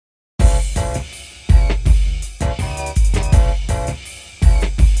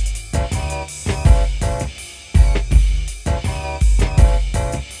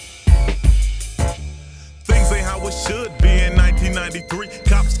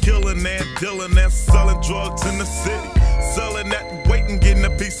killing and dealing and selling drugs in the city. Selling that weight and getting a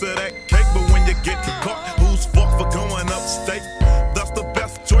piece of that cake. But when you get caught, who's fault for going upstate? That's the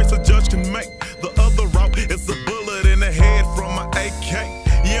best choice a judge can make. The other route is a bullet in the head from my AK.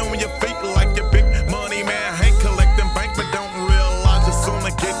 You on your feet like your big money man. Ain't collecting bank, but don't realize you're soon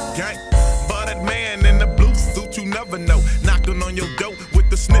to get ganked. But that man in the blue suit, you never know. Knocking on your door with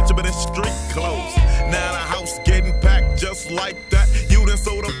the snitch, but it's street clothes. Now the house getting packed just like that. You done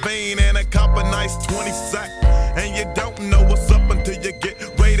sold a fiend and a cop a nice 20 sack. And you don't know what's up until you get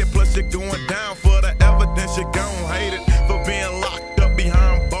raided. Plus you're going down for the evidence, you're gon' hate it. For being locked up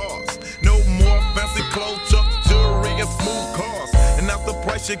behind bars. No more fancy clothes, chuck jewelry and smooth cars. And that's the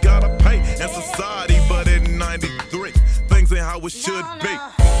price you gotta pay in society. But in 93, things ain't how it should be.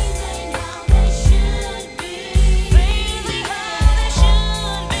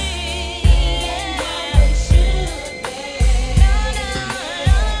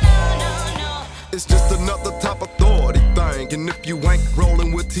 It's just another top authority thing. And if you ain't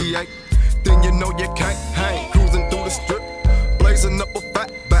rolling with TA, then you know you can't hang. Cruising through the strip, blazing up a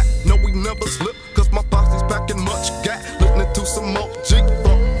fat back. No, we never slip, cause my posse's packing much gat. Listening to some OG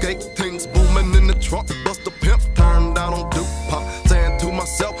funk, 18s booming in the trunk. Bust the pimp, turned out on DuPont. Saying to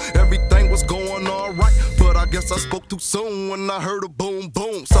myself, everything was going alright. But I guess I spoke too soon when I heard a boom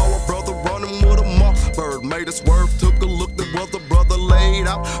boom. Saw a brother running with a Mossberg. Made a swerve, took a look, there was a brother laid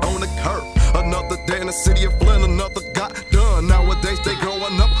out on the curb. Another day in the city of Flint, another got done. Nowadays they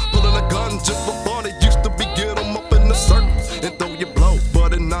growing up, pulling a gun just for fun. It used to be get them up in the circles and throw your blow.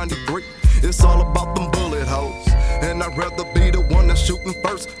 But in 93, it's all about them bullet holes. And I'd rather be the one that's shooting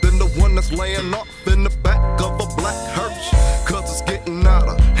first than the one that's laying off in the back of a black hearse. Cause it's getting out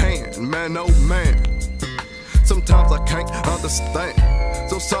of hand, man, oh man. Sometimes I can't understand.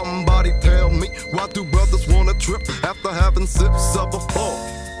 So somebody tell me, why do brothers wanna trip after having sips of a fall?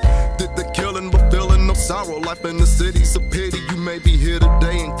 Did the killing but feeling no sorrow? Life in the city's a pity. You may be here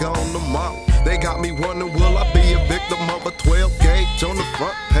today and gone tomorrow. They got me wondering, will I be a victim of a 12 gauge on the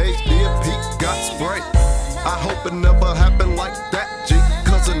front page? Dear Pete got sprayed. I hope it never happened like that, G.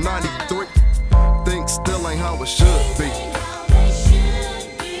 Cause in 93, things still ain't how it should be.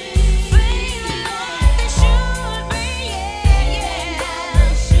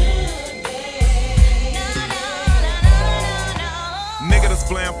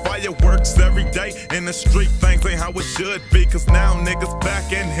 Displaying fireworks every day in the street, things ain't how it should be. Cause now niggas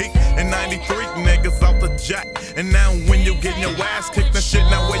back in heat, and 93 niggas out the jack. And now when you getting your ass kicked and shit,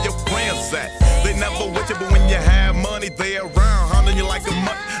 now where your friends at? They never with you, but when you have money, they around, hollering you like a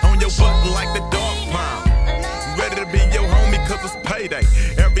mutt on your butt like the dog pound. Ready to be your homie cause it's payday.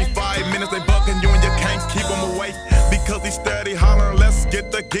 Every 5 minutes they bucking you and you can't keep them away. Because he steady hollering, let's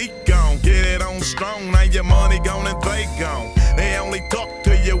get the geek on. Get it on strong, now your money gone and they gone. They only talk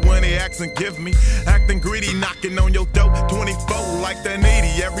to you when they ask and give me. Acting greedy, knocking on your door 24 like they're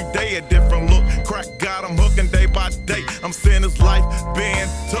needy. Every day a different look. Crack got him hooking day by day. I'm seeing his life being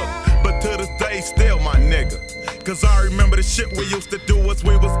took, but to this day still my nigga. Cause I remember the shit we used to do as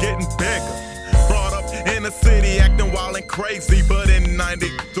we was getting bigger. Brought up in the city acting wild and crazy, but in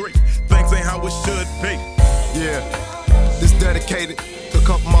 93 things ain't how it should be. Yeah, this dedicated to a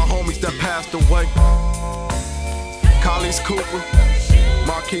couple of my homies that passed away. Collies Cooper,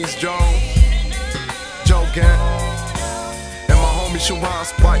 Marquise Jones, Joe Gant, and my homie Sharon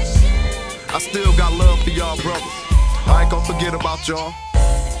Spice. I still got love for y'all brothers. I ain't gonna forget about y'all.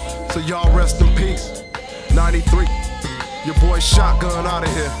 So y'all rest in peace. 93, your boy Shotgun out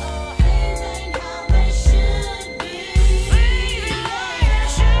of here.